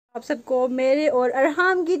आप सबको मेरे और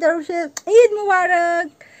अरहाम की तरफ से ईद मुबारक।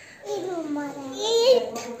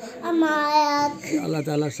 अल्लाह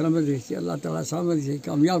ताला सलामत रखे, अल्लाह ताला सलामत रखे,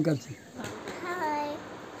 कामयाब करते।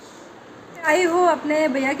 आई हो अपने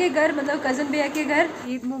भैया के घर, मतलब कज़न भैया के घर।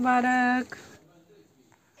 ईद मुबारक।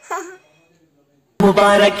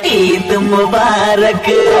 मुबारक ईद मुबारक।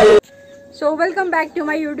 So welcome back to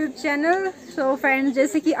my YouTube channel. So friends,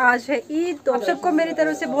 जैसे कि आज है ईद, तो आप सबको मेरी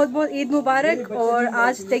तरफ से बहुत बहुत ईद मुबारक। और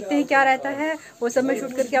आज देखते हैं क्या रहता है, वो सब मैं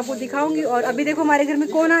शूट करके आपको दिखाऊंगी। और अभी देखो हमारे घर में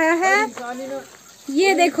कौन आया है,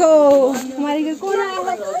 ये देखो हमारे घर कौन आया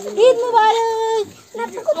है। ईद मुबारक,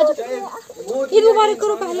 ईद मुबारक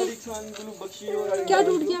करो पहले। क्या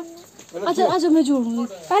टूट गया? अच्छा अच्छा मैं जोड़ूंगी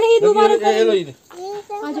पहले। ईद मुबारक, अच्छा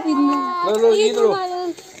ईद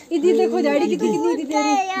मुबारक। ईदी देखो डैडी कितनी ईदी दे रहे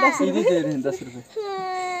हैं, 10 रुपए दे रहे हैं, 10 रुपए।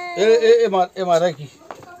 ए मारा की,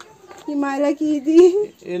 ये मायरा की ईदी,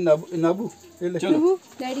 ए नबू नबू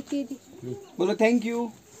डैडी की ईदी। बोलो थैंक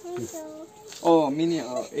यू। ओ मिनी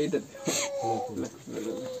इधर।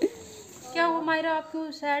 क्या हुआ मायरा, आप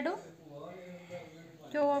क्यों सैड हो?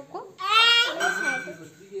 क्या हुआ आपको?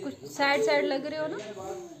 कुछ सैड सैड लग रहे हो ना?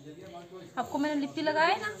 आपको मैंने लिपी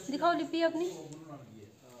लगाया ना, दिखाओ लिपी अपनी।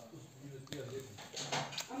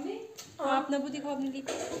 आप नबू दिखाओ अपनी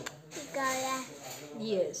लिपि।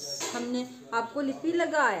 यस, हमने आपको लिपि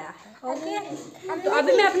लगाया है। ओके, तो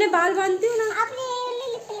अभी मैं अपने बाल बांधती हूँ ना। आपने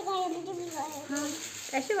लिपि लगाया, मुझे भी लगाया। हाँ,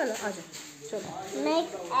 ऐसे वाला आ जाओ। चलो मैं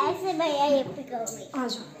ऐसे भैया लिपि करूँगी। आ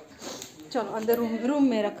जाओ, चलो अंदर रूम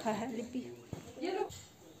में रखा है लिपि।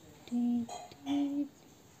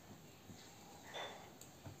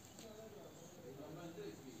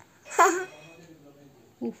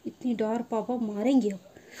 उफ, इतनी डर, पापा मारेंगे अब,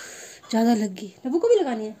 ज्यादा लग गई। नबू को भी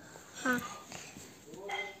लगानी है? हाँ।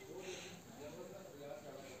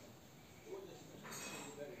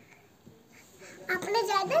 आपने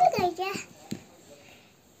ज्यादा लगाई क्या?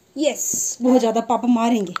 यस, बहुत ज्यादा, पापा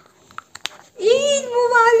मारेंगे। ईद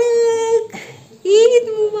मुबारक, ईद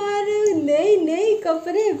मुबारक। नए नए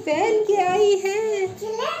कपड़े पहन के आई है।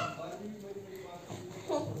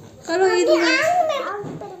 करो ईद मुबारक।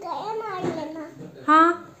 हाँ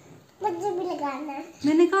मुझे भी लगाना है।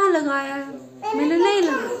 मैंने कहाँ लगाया? मैंने नहीं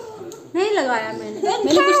लगाया। मैंने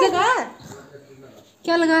कुछ लगाया?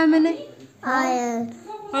 क्या लगाया मैंने?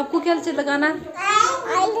 आपको क्या लगाना है?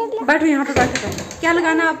 बैठो यहाँ पे, बैठो। क्या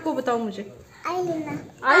लगाना है आपको, बताओ मुझे।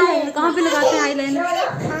 आईलाइनर कहाँ पे लगाते हैं आईलाइनर?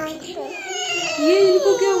 ये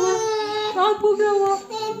इनको क्या हुआ? आपको क्या हुआ?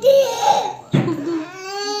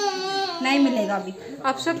 नहीं मिलेगा अभी।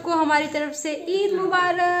 आप सबको हमारी तरफ से ईद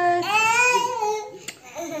मुबारक।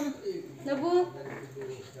 नबू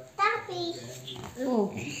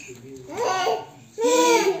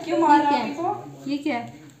क्यों मार रहा है? ये क्या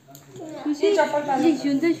है? ये चप्पल पहन। ये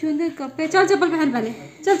सुंदर कपड़े। चल चप्पल पहन पहले,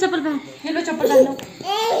 चल चप्पल पहन। ये लो चप्पल पहन लो।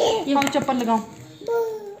 ये हम चप्पल लगाओ।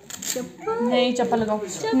 नहीं चप्पल लगाओ,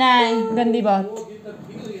 नहीं गंदी बात।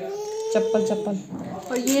 चप्पल।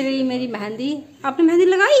 और ये रही मेरी मेहंदी। आपने मेहंदी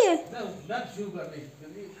लगाई है?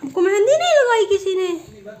 आपको मेहंदी नहीं लगाई किसी ने?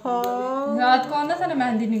 हाँ, रात को आना था ना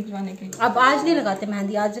मेहंदी निकलवाने के। अब आज नहीं लगाते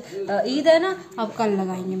मेहंदी, आज ईद है ना, अब कल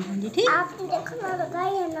लगाएंगे मेहंदी। ठीक, आपने देखो ना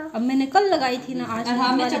लगाई है ना। अब मैंने कल लगाई थी ना, आज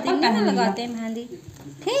हम चप्पल नहीं लगाते हैं मेहंदी।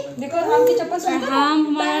 ठीक, देखो हम की चप्पल। हम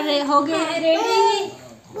हमारा हो गए हैं रेडी।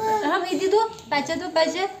 हम ईदी दो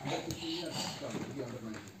पैसे।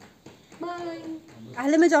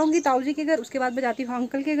 पहले मैं जाऊंगी ताऊ जी के घर, उसके बाद मैं जाती हूँ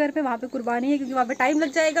अंकल के घर पे। वहाँ पे कुर्बानी है, क्योंकि वहाँ पे टाइम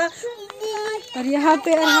लग जाएगा। और यहाँ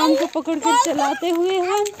पे अरहाम को पकड़ कर चलाते हुए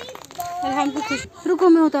हम अरहाम को खुश। रुको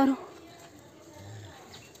मैं उतारूँ।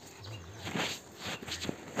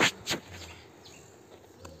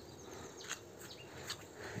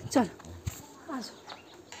 चल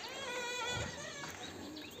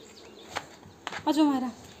आ जाओ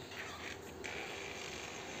हमारा।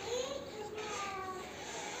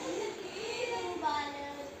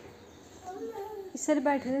 सर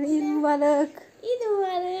बैठे रहे। ईद मुबारक, ईद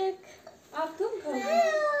मुबारक। आप तुम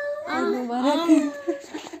ईद मुबारक।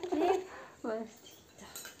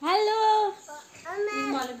 हेलो,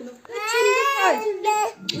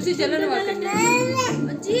 उसी चलन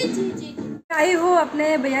जी। आई हो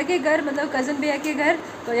अपने भैया के घर, मतलब कज़न भैया के घर।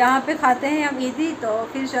 तो यहाँ पे खाते हैं हम ईदी, तो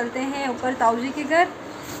फिर चलते हैं ऊपर ताऊ जी के घर।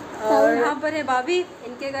 और यहाँ पर है भाभी,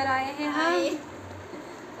 इनके घर आए हैं हम।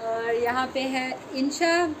 और यहाँ पे है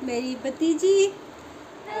इंशा, मेरी भतीजी।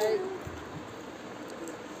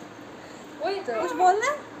 वही तो कुछ बोलना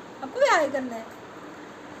है आपको, भी आगे करना है।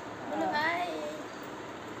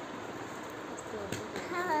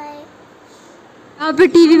 यहाँ पे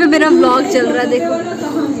टीवी पे मेरा व्लॉग चल रहा है, देखो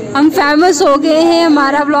हम फेमस हो गए हैं,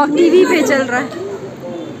 हमारा व्लॉग टीवी पे चल रहा है।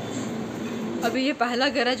 अभी ये पहला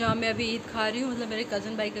घर है जहाँ मैं अभी ईद खा रही हूँ, मतलब मेरे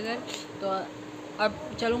कज़न भाई का घर। तो अब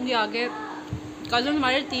चलूँगी आगे। कज़न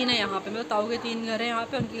हमारे 3 हैं यहाँ पे, मेरे ताऊ के 3 घर हैं यहाँ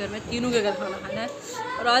पे, उनके घर में तीनों के घर खाना खाना है।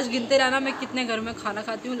 और आज गिनते रहना मैं कितने घर में खाना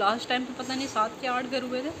खाती हूँ। लास्ट टाइम तो पता नहीं 7 या 8 घर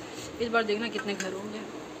हुए थे, इस बार देखना कितने घर होंगे।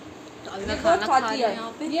 तो अभी मैं खाना खा रही हूँ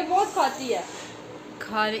यहाँ पे। ये बहुत खाती है।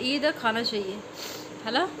 ईद है, खाना चाहिए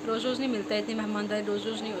है ना, रोज़ रोज़ नहीं मिलता है, इतनी मेहमानदारी रोज़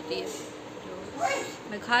रोज़ नहीं होती है। तो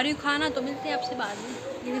मैं खा रही हूँ खाना, तो मिलते हैं आपसे बाद में।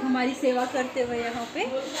 ये देखो हमारी सेवा करते हुए यहाँ पे।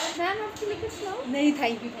 मैम आपके लिए कुछ लाऊं? नहीं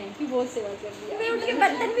थैंक यू, बहुत सेवा कर दिया। मैं उठ के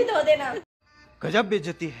बर्तन भी धो देना। गजब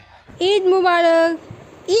बेइज्जती है। ईद मुबारक,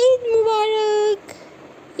 ईद मुबारक,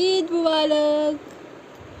 ईद मुबारक।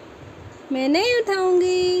 मैं नहीं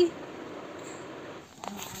उठाऊंगी।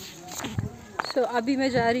 तो अभी मैं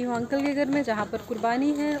जा रही हूँ अंकल के घर में जहाँ पर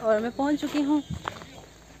कुर्बानी है, और मैं पहुँच चुकी हूँ।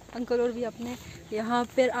 अंकल और भी अपने यहाँ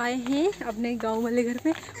पर आए हैं अपने गांव वाले घर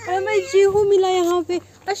में, और मैं जीहू मिला यहाँ पे।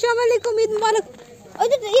 अस्सलाम वालेकुम, ईद मुबारक।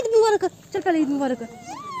 अरे ईद मुबारक, चल पहले ईद मुबारक।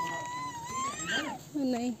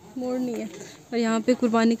 नहीं मोड़ नहीं है। और यहाँ पे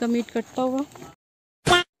कुर्बानी का मीट कटता हुआ।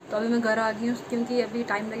 तो अभी मैं घर आ गई हूँ क्योंकि अभी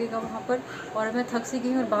टाइम लगेगा वहाँ पर, और मैं थक सी गई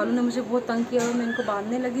हूँ और बालू ने मुझे बहुत तंग किया और मैं इनको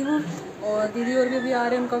बांधने लगी हूँ। और दीदी और भी अभी आ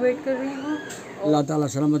रहे हैं, उनका वेट कर रही हूँ। अल्लाह ताला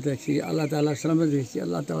सलामत रखी, अल्लाह ताला सलामत रखी,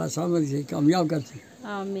 अल्लाह ताला सलामत रखी, कामयाब करती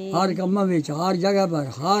आमीन। हर कम्मा में, हर जगह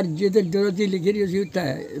पर, हर जिधर जरूरत लिखी रही उसी उत्ता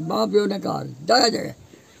है। बाप प्यो ने कहा जगह जगह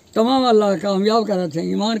तमाम अल्लाह कामयाब कर रखे,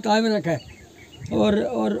 ईमान कायम रखे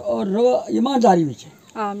और रो ईमानदारी में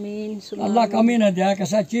आमीन। अल्लाह कमी न दिया,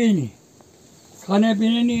 कैसा चीज़ नहीं, खाने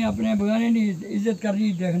पीने नहीं, अपने बगाने नहीं, इज्जत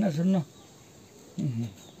करनी, देखना सुनना।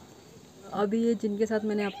 अभी ये जिनके साथ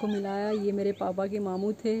मैंने आपको मिलाया, ये मेरे पापा के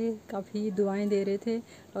मामू थे, काफ़ी दुआएं दे रहे थे,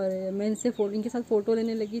 और मैं इनके साथ फ़ोटो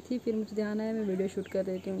लेने लगी थी, फिर मुझे ध्यान आया मैं वीडियो शूट कर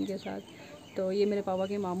रही थी उनके साथ। तो ये मेरे पापा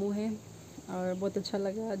के मामू हैं, और बहुत अच्छा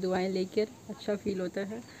लगा दुआएं लेकर, अच्छा फ़ील होता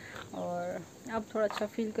है। और अब थोड़ा अच्छा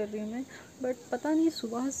फ़ील कर रही हूँ मैं, बट पता नहीं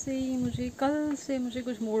सुबह से ही कल से मुझे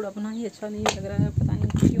कुछ मूड अपना ही अच्छा नहीं लग रहा है। पता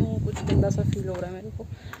नहीं क्यों, कुछ गंदा सा फील हो रहा है मेरे को।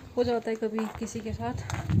 हो जाता है कभी किसी के साथ,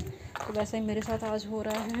 तो वैसा ही मेरे साथ आज हो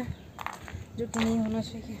रहा है, जो कि नहीं होना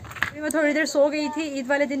चाहिए। मैं थोड़ी देर सो गई थी, ईद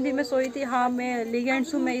वाले दिन भी मैं सोई थी। हाँ मैं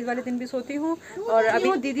लीगेंड्स हूँ, मैं ईद वाले दिन भी सोती हूँ। और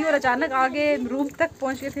अभी दीदी और अचानक आगे रूम तक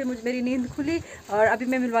पहुँच गए, फिर मेरी नींद खुली। और अभी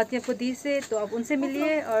मैं मिलवाती हूँ आपको दी से, तो आप उनसे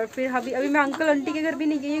मिलिए। और फिर अभी मैं अंकल आंटी के घर भी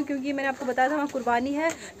नहीं गई हूँ, क्योंकि मैंने आपको बताया था वहाँ कुर्बानी है।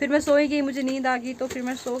 फिर मैं सोई गई, मुझे नींद आ गई, तो फिर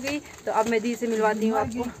मैं सो गई। तो अब मैं दी से मिलवाती हूँ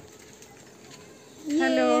आपको।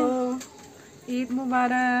 हेलो, ईद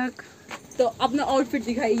मुबारक। तो अपना आउटफिट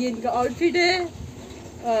दिखाइए, इनका आउटफिट है,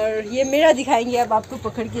 और ये मेरा दिखाएंगे अब आपको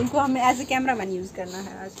पकड़ के। इनको हमें as a camera man use करना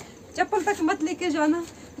है आज। चप्पल तक मत लेके जाना,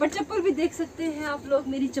 बट चप्पल भी देख सकते हैं आप लोग।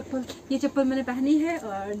 मेरी चप्पल, ये चप्पल मैंने पहनी है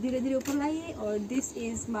और धीरे धीरे ऊपर लाई है। और दिस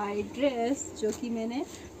इज़ माय ड्रेस, जो कि मैंने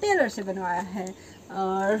टेलर से बनवाया है।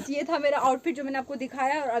 और ये था मेरा आउटफिट जो मैंने आपको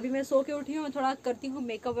दिखाया। और अभी मैं सो के उठी हूँ, थोड़ा करती हूँ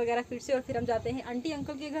मेकअप वगैरह फिर से, और फिर हम जाते हैं आंटी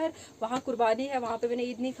अंकल के घर। वहाँ कुर्बानी है, वहाँ पे मैंने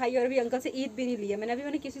ईद नहीं खाई, और अभी अंकल से ईद भी नहीं ली है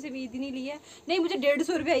मैंने किसी से भी ईद नहीं ली है। नहीं, मुझे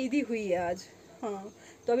 150 रुपया ईदी हुई है आज। हाँ,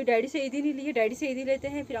 तो अभी डैडी से ईदी नहीं ली है, डैडी से ईदी लेते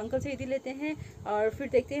हैं, फिर अंकल से ईदी लेते हैं, और फिर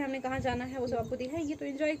देखते हैं हमने कहाँ जाना है, वो सब आपको दिखा है। ये तो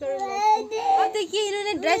एंजॉय करो। अब देखिए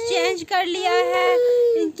इन्होंने ड्रेस चेंज कर लिया है,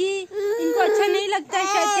 इनको अच्छा नहीं लगता है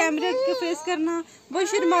शायद कैमरे के फेस करना, बहुत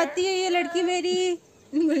शर्माती है ये लड़की मेरी।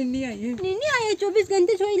 नहीं आई है 24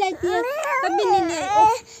 घंटे सोई लाती है, अभी नहीं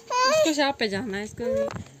आई। इसको शॉप पे जाना है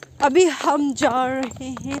इसको। अभी हम जा रहे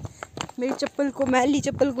हैं। मेरी चप्पल को, मैली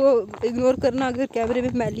चप्पल को इग्नोर करना अगर कैमरे में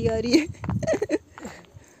मैली आ रही है।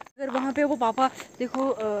 अगर वहाँ पे वो पापा देखो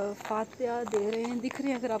फातिया दे रहे हैं, दिख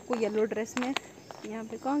रहे हैं अगर आपको येलो ड्रेस में। यहाँ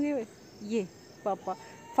पे कहाँ गए ये पापा?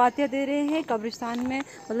 फातिया दे रहे हैं कब्रिस्तान में,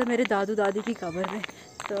 मतलब मेरे दादू दादी की कब्र में।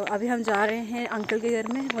 तो अभी हम जा रहे हैं अंकल के घर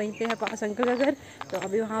में, वहीं पे है पास अंकल का घर। तो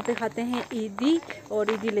अभी वहाँ पे खाते हैं ईदी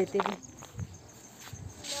और ईदी लेते हैं।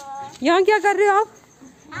 यहाँ क्या कर रहे हो आप?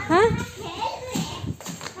 हाँ,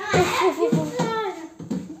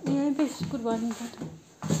 यहीं पे कुर्बानी का।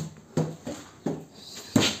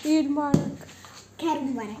 ईद मुबारक, खैर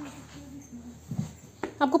मुबारक।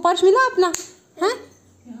 आपको पर्स मिला अपना? हैं?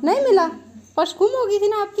 नहीं मिला? पर्स गुम हो गई थी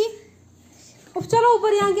ना आपकी। अब चलो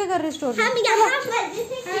ऊपर, यहाँ क्या कर रहे स्टोर में?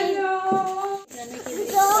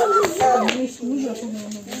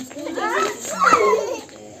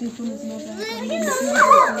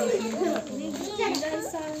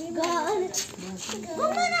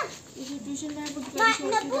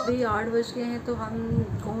 अभी 8 बज गए हैं, तो हम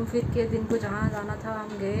घूम फिर के दिन को जहाँ जाना था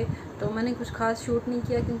हम गए। तो मैंने कुछ खास शूट नहीं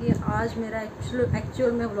किया, क्योंकि आज मेरा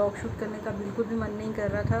एक्चुअल में व्लॉग शूट करने का बिल्कुल भी मन नहीं कर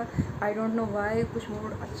रहा था। आई डोंट नो वाई, कुछ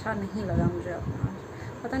मूड अच्छा नहीं लगा मुझे अपना।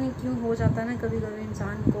 पता नहीं क्यों हो जाता है ना, कभी कभी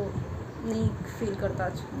इंसान को नहीं फील करता,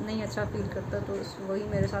 नहीं अच्छा फील करता। तो वही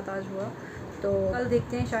मेरे साथ आज हुआ। तो कल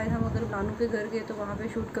देखते हैं, शायद हम अगर नानू के घर गए तो वहाँ पे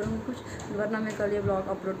शूट करूँगी कुछ, वरना मैं कल ये ब्लॉग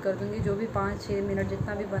अपलोड कर दूँगी। जो भी 5-6 मिनट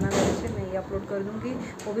जितना भी बना मेरे से मैं ये अपलोड कर दूँगी,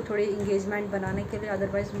 वो भी थोड़ी इंगेजमेंट बनाने के लिए।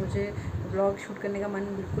 अदरवाइज़ मुझे ब्लॉग शूट करने का मन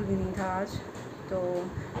बिल्कुल भी नहीं था आज। तो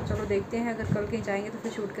चलो देखते हैं, अगर कल कहीं जाएंगे तो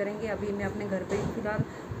फिर शूट करेंगे। अभी मैं अपने घर पे ही फ़िलहाल,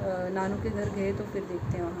 नानू के घर गए तो फिर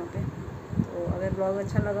देखते हैं वहाँ पे। तो अगर ब्लॉग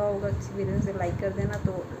अच्छा लगा होगा किसी वीडियो से लाइक कर देना।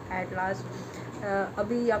 तो एट लास्ट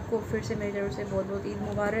अभी आपको फिर से मेरी तरफ से बहुत बहुत ईद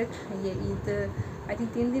मुबारक। ये ईद आई थिंक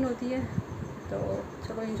 3 दिन होती है, तो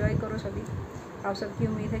चलो एंजॉय करो सभी। आप सबकी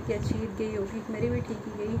उम्मीद है कि अच्छी ईद गई होगी, मेरी भी ठीक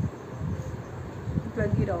ही गई,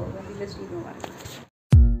 लग ही रहा होगा। बिगेस्ट ईद मुबारक।